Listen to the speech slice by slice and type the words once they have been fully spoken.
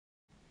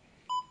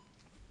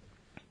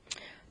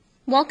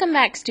Welcome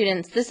back,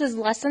 students. This is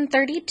Lesson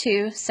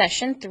 32,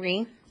 Session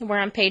 3. We're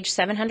on page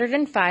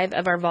 705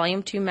 of our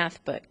Volume 2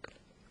 math book.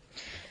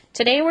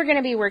 Today we're going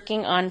to be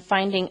working on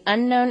finding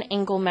unknown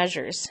angle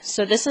measures.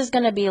 So this is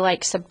going to be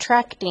like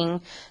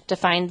subtracting to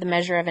find the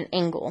measure of an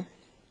angle.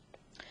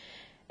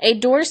 A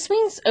door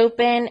swings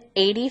open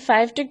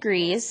 85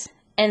 degrees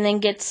and then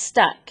gets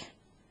stuck.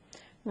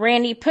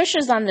 Randy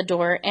pushes on the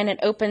door and it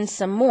opens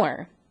some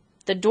more.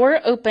 The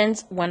door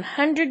opens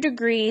 100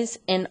 degrees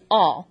in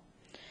all.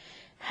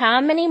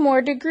 How many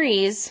more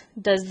degrees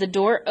does the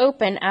door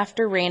open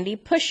after Randy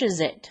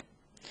pushes it?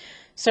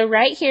 So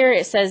right here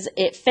it says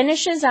it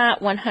finishes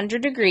at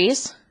 100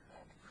 degrees.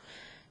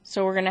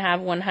 So we're going to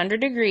have 100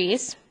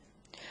 degrees.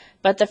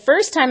 But the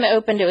first time it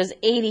opened, it was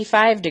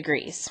 85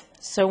 degrees.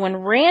 So when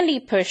Randy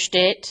pushed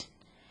it,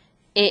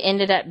 it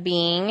ended up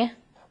being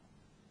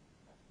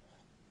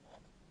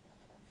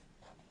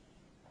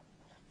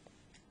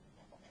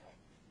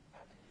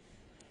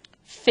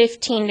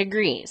 15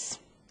 degrees.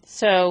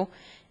 So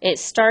it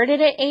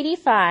started at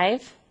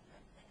 85,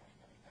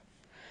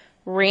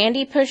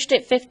 Randy pushed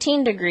it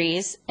 15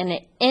 degrees, and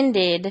it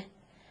ended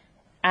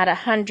at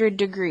 100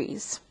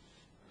 degrees.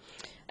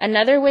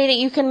 Another way that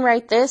you can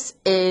write this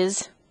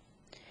is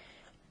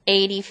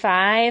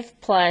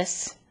 85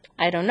 plus,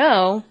 I don't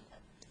know,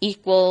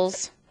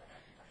 equals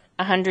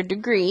 100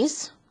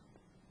 degrees.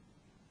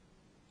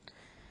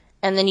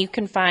 And then you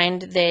can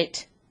find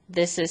that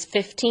this is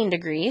 15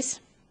 degrees.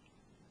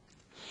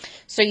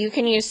 So you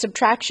can use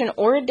subtraction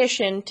or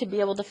addition to be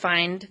able to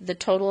find the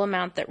total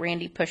amount that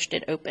Randy pushed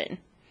it open.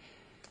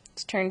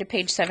 Let's turn to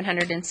page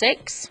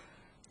 706.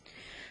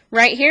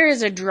 Right here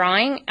is a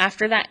drawing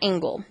after that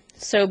angle.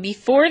 So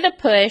before the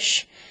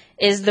push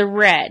is the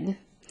red.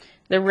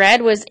 The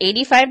red was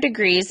 85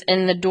 degrees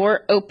and the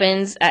door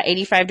opens at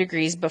 85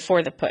 degrees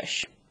before the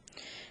push.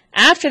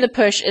 After the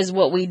push is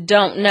what we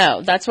don't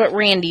know. That's what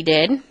Randy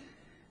did.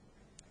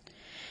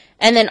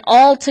 And then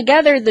all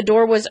together, the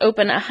door was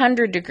open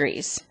 100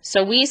 degrees.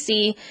 So we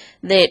see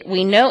that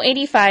we know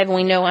 85 and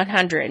we know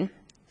 100.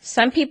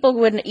 Some people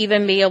wouldn't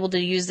even be able to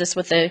use this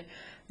with a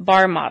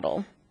bar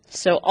model.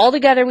 So all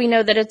together, we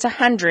know that it's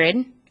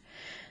 100.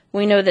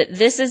 We know that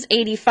this is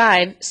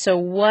 85. So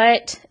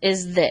what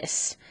is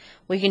this?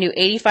 We can do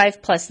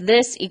 85 plus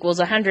this equals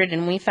 100,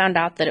 and we found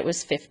out that it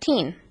was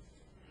 15.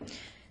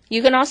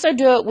 You can also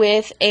do it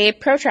with a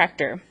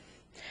protractor.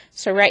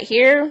 So right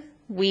here,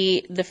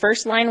 the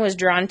first line was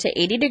drawn to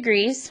 80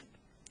 degrees,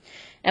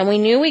 and we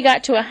knew we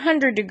got to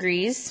 100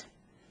 degrees,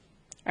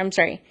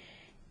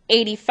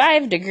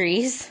 85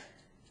 degrees,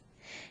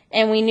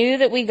 and we knew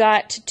that we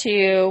got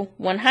to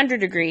 100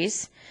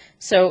 degrees,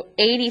 so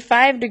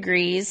 85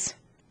 degrees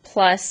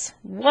plus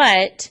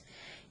what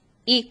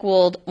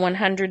equaled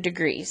 100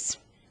 degrees.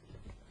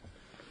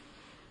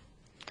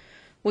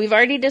 We've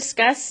already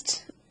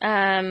discussed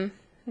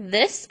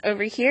this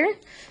over here,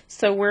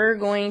 so we're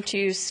going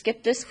to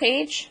skip this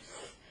page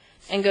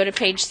and go to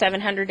page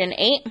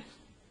 708.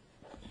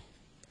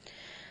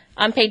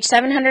 On page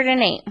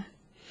 708,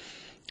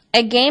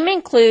 a game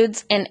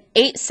includes an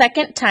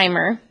 8-second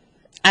timer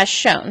as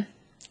shown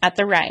at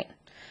the right.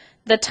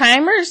 The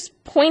timer's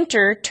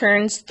pointer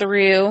turns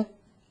through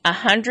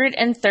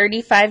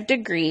 135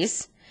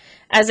 degrees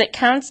as it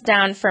counts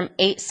down from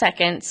 8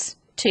 seconds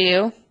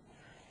to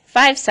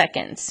 5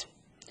 seconds.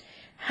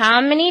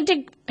 How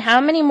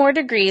many more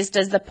degrees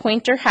does the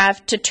pointer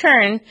have to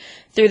turn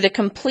through to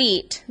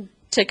complete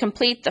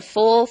the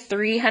full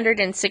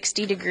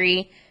 360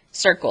 degree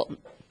circle?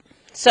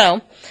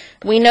 So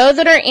we know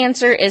that our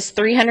answer is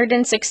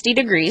 360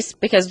 degrees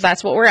because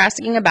that's what we're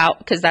asking about,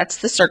 because that's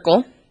the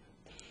circle.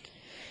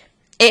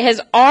 It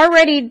has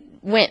already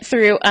went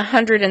through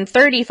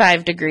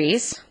 135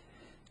 degrees.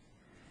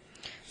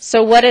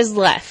 So what is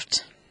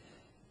left?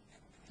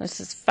 This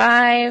is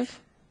 5.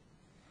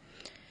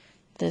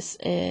 This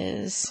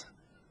is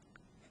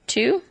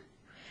 2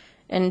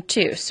 and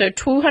 2. So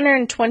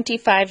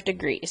 225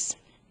 degrees.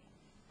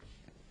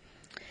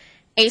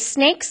 A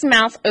snake's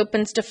mouth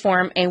opens to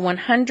form a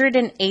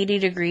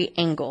 180-degree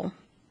angle,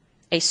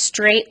 a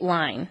straight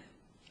line.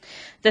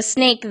 The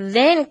snake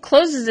then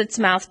closes its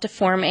mouth to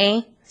form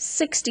a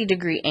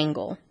 60-degree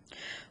angle.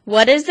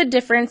 What is the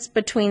difference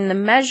between the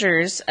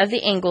measures of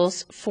the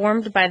angles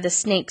formed by the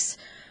snake's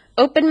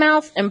open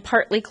mouth and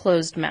partly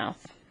closed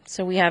mouth?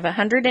 So we have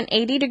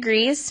 180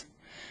 degrees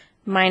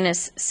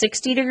minus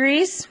 60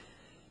 degrees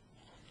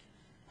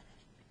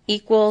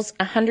equals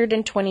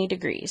 120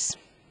 degrees.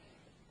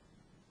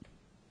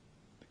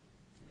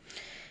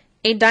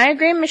 A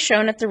diagram is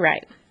shown at the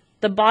right.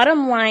 The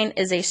bottom line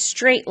is a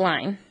straight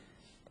line.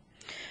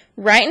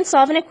 Write and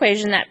solve an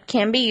equation that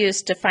can be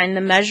used to find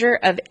the measure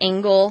of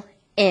angle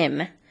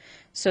M.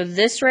 So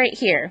this right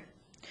here.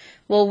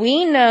 Well,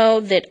 we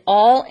know that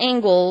all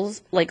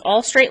angles, like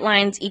all straight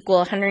lines, equal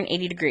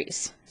 180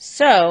 degrees.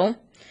 So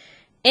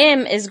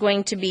M is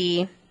going to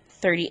be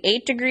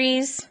 38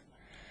 degrees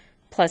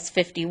plus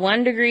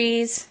 51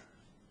 degrees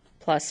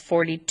plus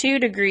 42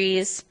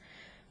 degrees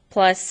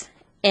plus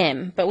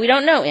M, but we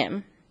don't know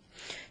M.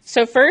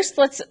 So first,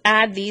 let's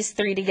add these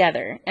three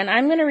together. And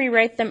I'm going to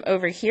rewrite them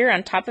over here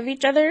on top of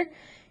each other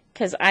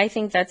because I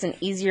think that's an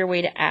easier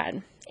way to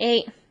add.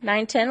 8,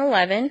 9, 10,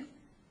 11.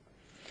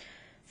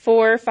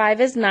 4,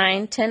 5 is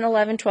 9, 10,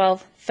 11,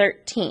 12,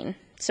 13.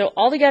 So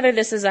altogether,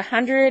 this is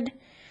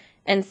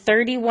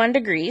 131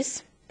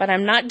 degrees, but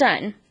I'm not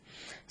done.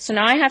 So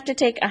now I have to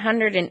take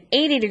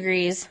 180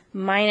 degrees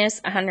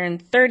minus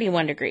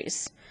 131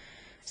 degrees.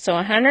 So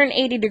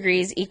 180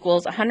 degrees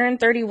equals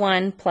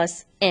 131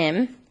 plus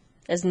m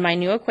is my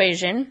new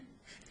equation.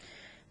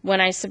 When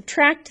I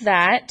subtract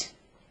that,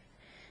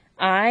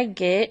 I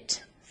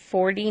get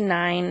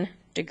 49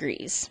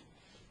 degrees.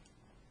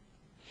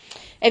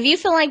 If you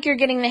feel like you're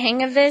getting the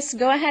hang of this,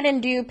 go ahead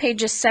and do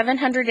pages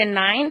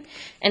 709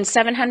 and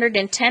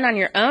 710 on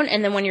your own,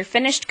 and then when you're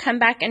finished, come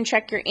back and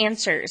check your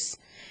answers.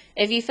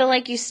 If you feel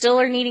like you still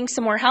are needing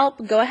some more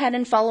help, go ahead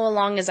and follow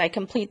along as I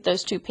complete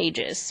those 2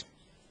 pages.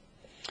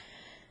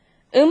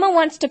 Uma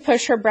wants to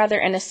push her brother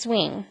in a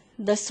swing.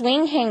 The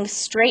swing hangs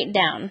straight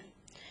down.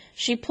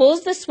 She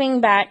pulls the swing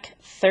back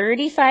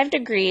 35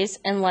 degrees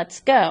and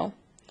lets go.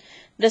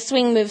 The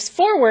swing moves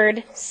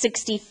forward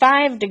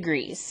 65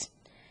 degrees.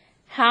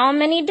 How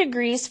many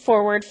degrees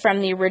forward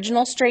from the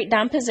original straight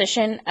down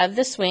position of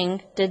the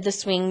swing did the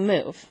swing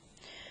move?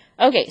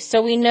 Okay,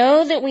 so we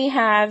know that we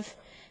have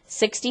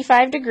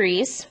 65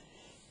 degrees,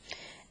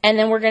 and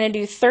then we're going to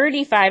do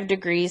 35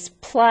 degrees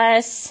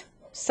plus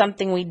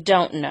something we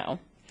don't know.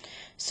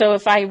 So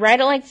if I write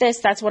it like this,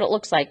 that's what it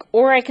looks like.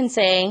 Or I can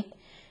say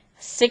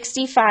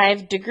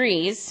 65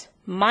 degrees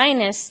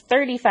minus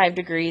 35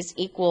 degrees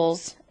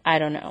equals, I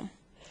don't know.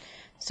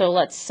 So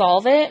let's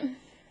solve it.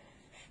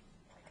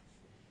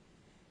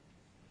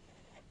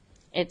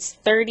 It's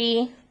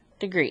 30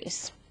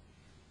 degrees.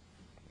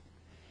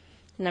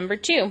 Number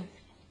 2.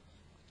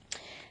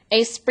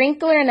 A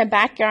sprinkler in a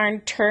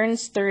backyard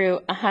turns through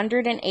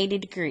 180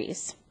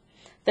 degrees.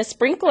 The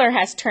sprinkler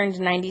has turned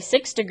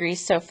 96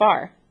 degrees so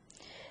far.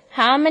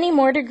 How many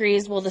more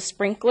degrees will the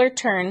sprinkler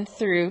turn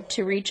through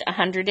to reach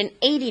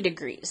 180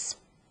 degrees?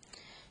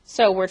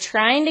 So we're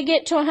trying to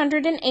get to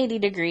 180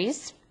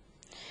 degrees.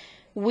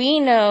 We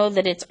know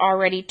that it's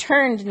already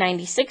turned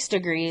 96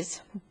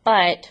 degrees,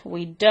 but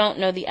we don't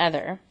know the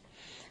other.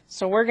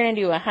 So we're going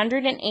to do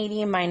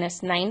 180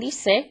 minus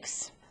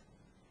 96.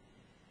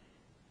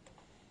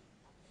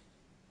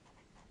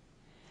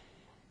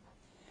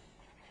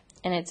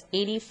 And it's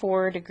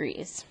 84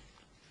 degrees.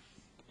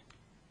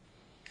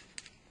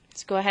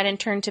 Let's go ahead and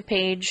turn to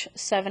page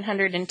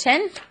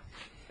 710.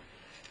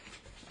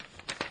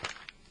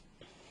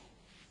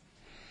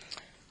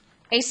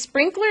 A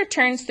sprinkler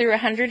turns through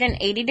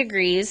 180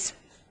 degrees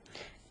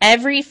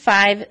every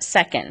 5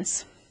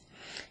 seconds.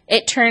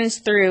 It turns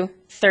through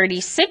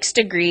 36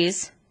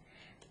 degrees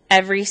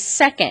every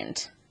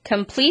second.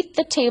 Complete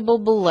the table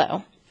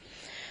below.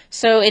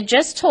 So it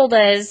just told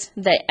us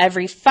that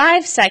every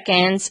 5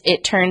 seconds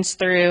it turns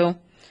through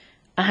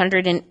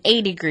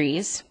 180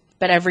 degrees,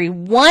 but every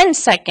 1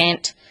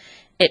 second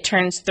it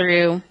turns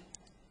through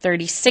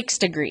 36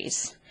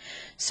 degrees.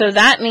 So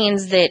that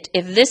means that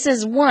if this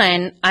is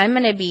 1, I'm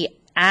going to be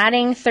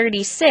adding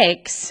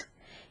 36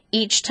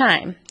 each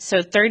time.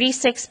 So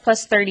 36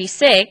 plus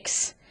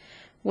 36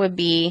 would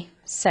be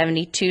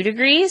 72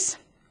 degrees.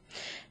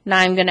 Now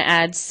I'm going to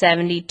add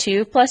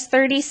 72 plus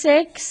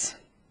 36,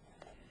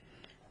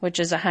 which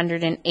is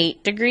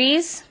 108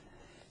 degrees.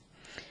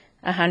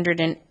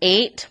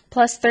 108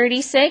 plus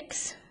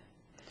 36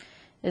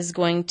 is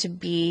going to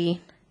be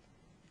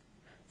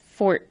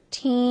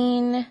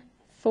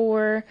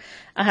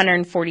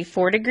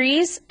 144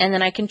 degrees, and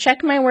then I can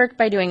check my work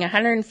by doing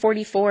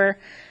 144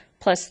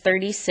 plus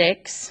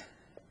 36,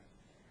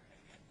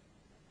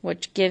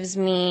 which gives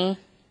me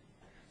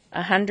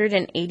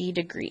 180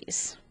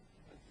 degrees.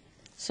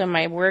 So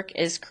my work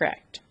is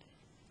correct.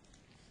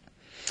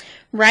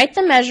 Write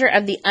the measure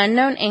of the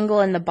unknown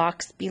angle in the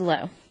box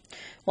below.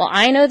 Well,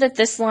 I know that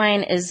this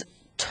line is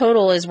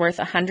total is worth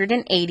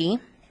 180.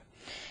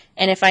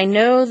 And if I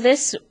know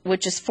this,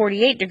 which is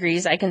 48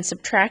 degrees, I can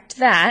subtract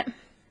that.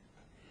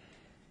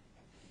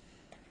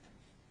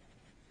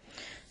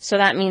 So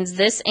that means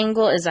this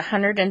angle is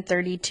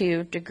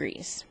 132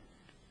 degrees.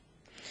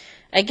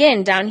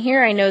 Again, down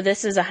here I know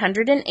this is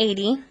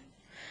 180.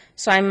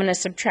 So I'm going to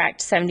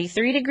subtract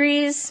 73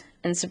 degrees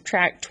and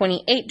subtract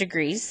 28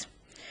 degrees.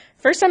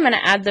 First I'm going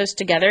to add those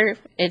together.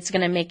 It's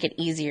going to make it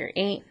easier.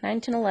 8,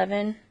 9, 10,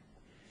 11,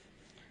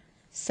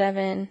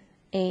 7,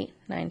 8,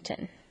 9,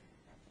 10.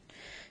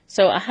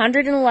 So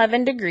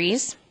 111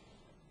 degrees.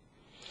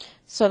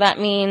 So that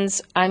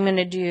means I'm going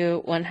to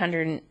do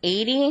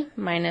 180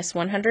 minus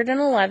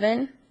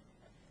 111.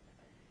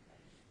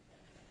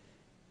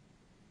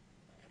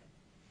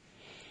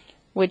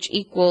 Which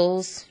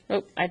equals,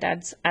 oh, I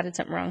added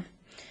something wrong.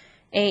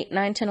 8,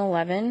 9, 10,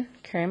 11.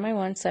 Carry my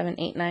 1, 7,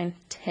 8, 9,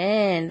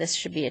 10. This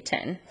should be a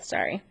 10.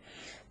 Sorry.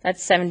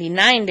 That's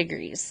 79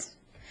 degrees.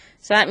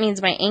 So that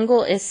means my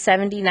angle is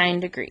 79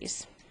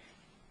 degrees.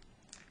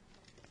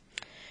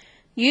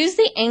 Use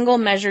the angle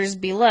measures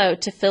below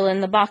to fill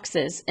in the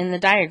boxes in the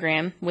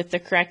diagram with the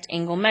correct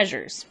angle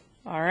measures.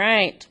 All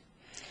right.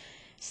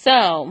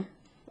 So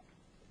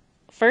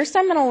first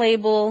I'm going to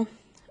label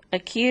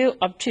acute,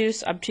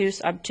 obtuse,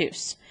 obtuse,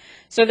 obtuse.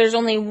 So there's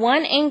only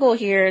one angle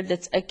here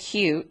that's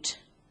acute,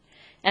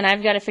 and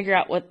I've got to figure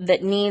out what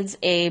that needs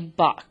a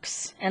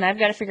box, and I've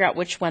got to figure out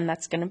which one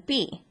that's going to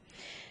be.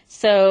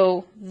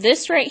 So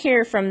this right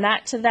here, from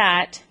that to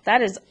that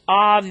is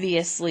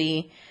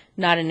obviously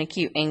not an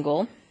acute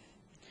angle.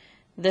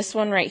 This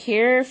one right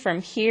here,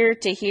 from here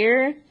to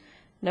here,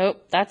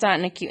 nope, that's not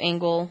an acute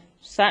angle.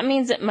 So that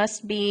means it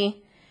must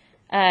be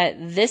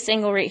this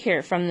angle right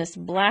here, from this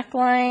black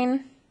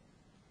line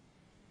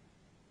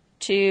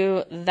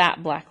to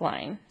that black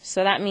line.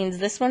 So that means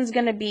this one's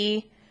going to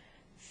be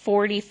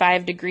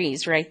 45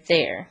 degrees right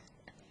there.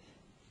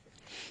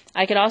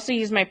 I could also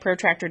use my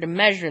protractor to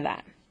measure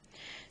that.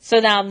 So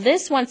now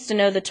this wants to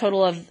know the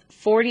total of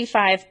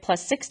 45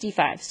 plus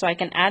 65. So I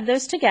can add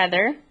those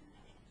together.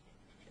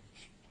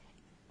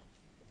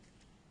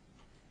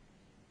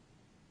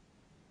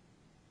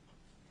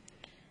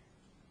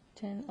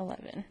 $10,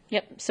 $11.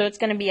 Yep, so it's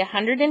going to be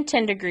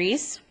 110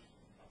 degrees.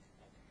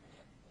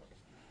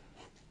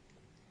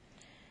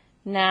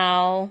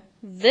 Now,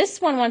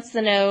 this one wants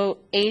to know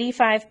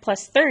 85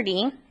 plus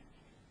 30.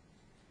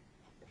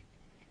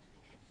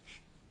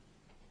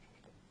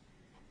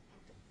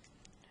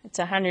 It's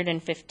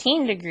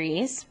 115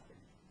 degrees.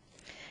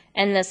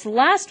 And this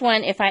last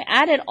one, if I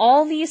added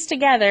all these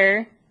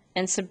together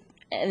and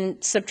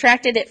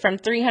subtracted it from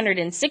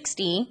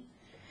 360,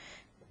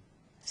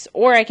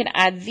 or I could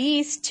add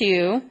these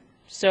two.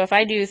 So if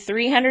I do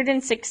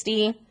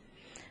 360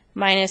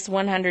 minus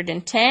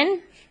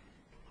 110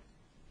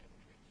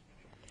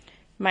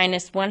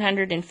 minus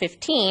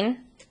 115,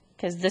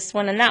 because this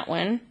one and that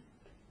one,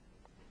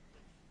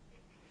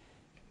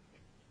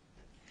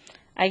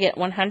 I get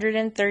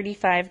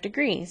 135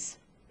 degrees,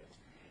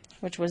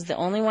 which was the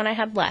only one I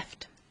had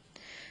left.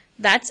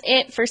 That's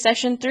it for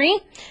session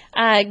 3.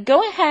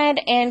 Go ahead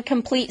and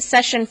complete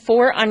session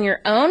 4 on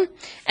your own,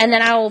 and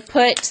then I will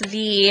put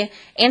the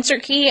answer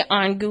key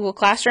on Google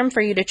Classroom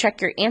for you to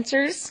check your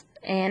answers,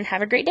 and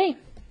have a great day.